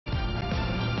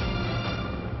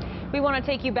We want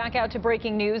to take you back out to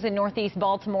breaking news in Northeast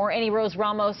Baltimore. Annie Rose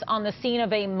Ramos on the scene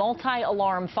of a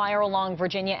multi-alarm fire along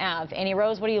Virginia Ave. Annie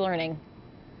Rose, what are you learning?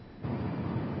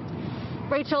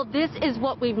 Rachel, this is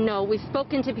what we know. We've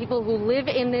spoken to people who live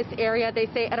in this area. They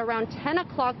say at around 10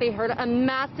 o'clock they heard a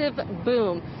massive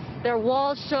boom. Their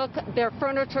walls shook, their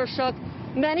furniture shook.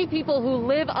 Many people who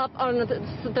live up on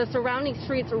the surrounding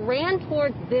streets ran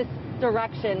towards this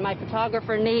direction. My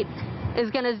photographer, Nate, is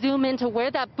going to zoom into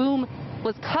where that boom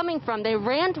was coming from. They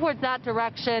ran towards that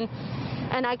direction,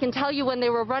 and I can tell you when they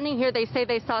were running here, they say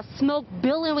they saw smoke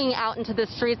billowing out into the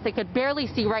streets. They could barely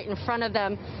see right in front of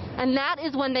them, and that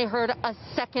is when they heard a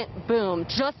second boom,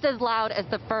 just as loud as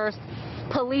the first.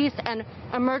 Police and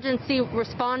emergency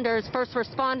responders, first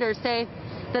responders, say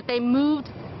that they moved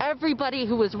everybody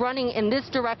who was running in this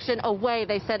direction away.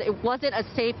 They said it wasn't a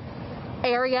safe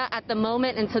area at the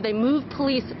moment, and so they moved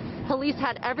police. Police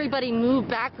had everybody move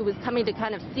back who was coming to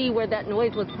kind of see where that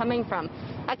noise was coming from.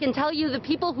 I can tell you the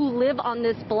people who live on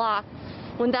this block,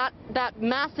 when that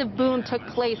massive boom took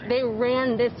place, they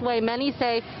ran this way. Many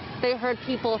say they heard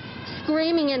people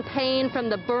screaming in pain from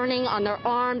the burning on their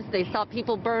arms. They saw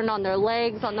people burn on their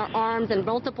legs, on their arms, and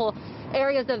multiple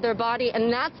areas of their body.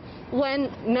 And that's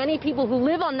when many people who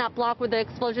live on that block where the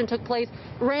explosion took place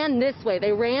ran this way.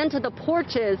 They ran to the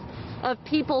porches of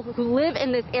people who live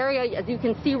in this area. As you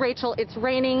can see, Rachel, it's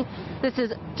raining. This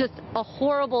is just a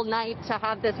horrible night to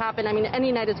have this happen. I mean,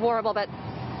 any night is horrible, but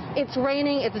it's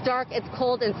raining, it's dark, it's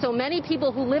cold, and so many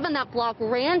people who live in that block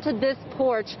ran to this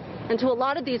porch and to a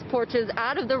lot of these porches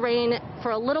out of the rain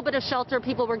for a little bit of shelter.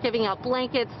 People were giving out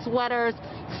blankets, sweaters,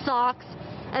 socks,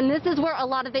 and this is where a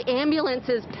lot of the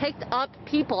ambulances picked up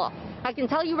people. I can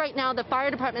tell you right now, the fire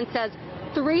department says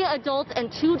 3 adults and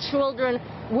 2 children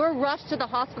were rushed to the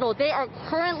hospital. They are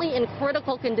currently in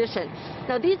critical condition.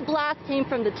 Now, these blasts came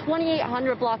from the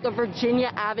 2800 block of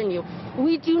Virginia Avenue.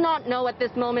 We do not know at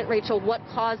this moment, Rachel, what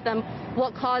caused them,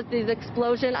 what caused this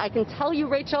explosion. I can tell you,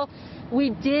 Rachel, we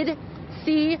did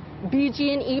see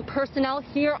BG&E personnel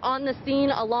here on the scene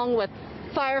along with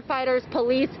firefighters,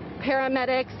 police,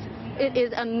 paramedics. It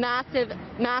is a massive,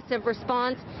 massive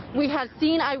response. We have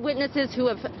seen eyewitnesses who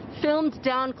have filmed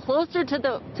down closer to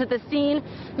the scene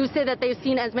who say that they've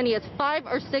seen as many as 5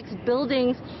 or 6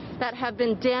 buildings that have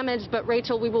been damaged. But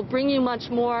Rachel, we will bring you much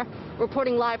more.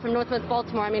 Reporting live from Northwest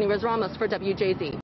Baltimore, I'm Annie Rose Ramos for WJZ.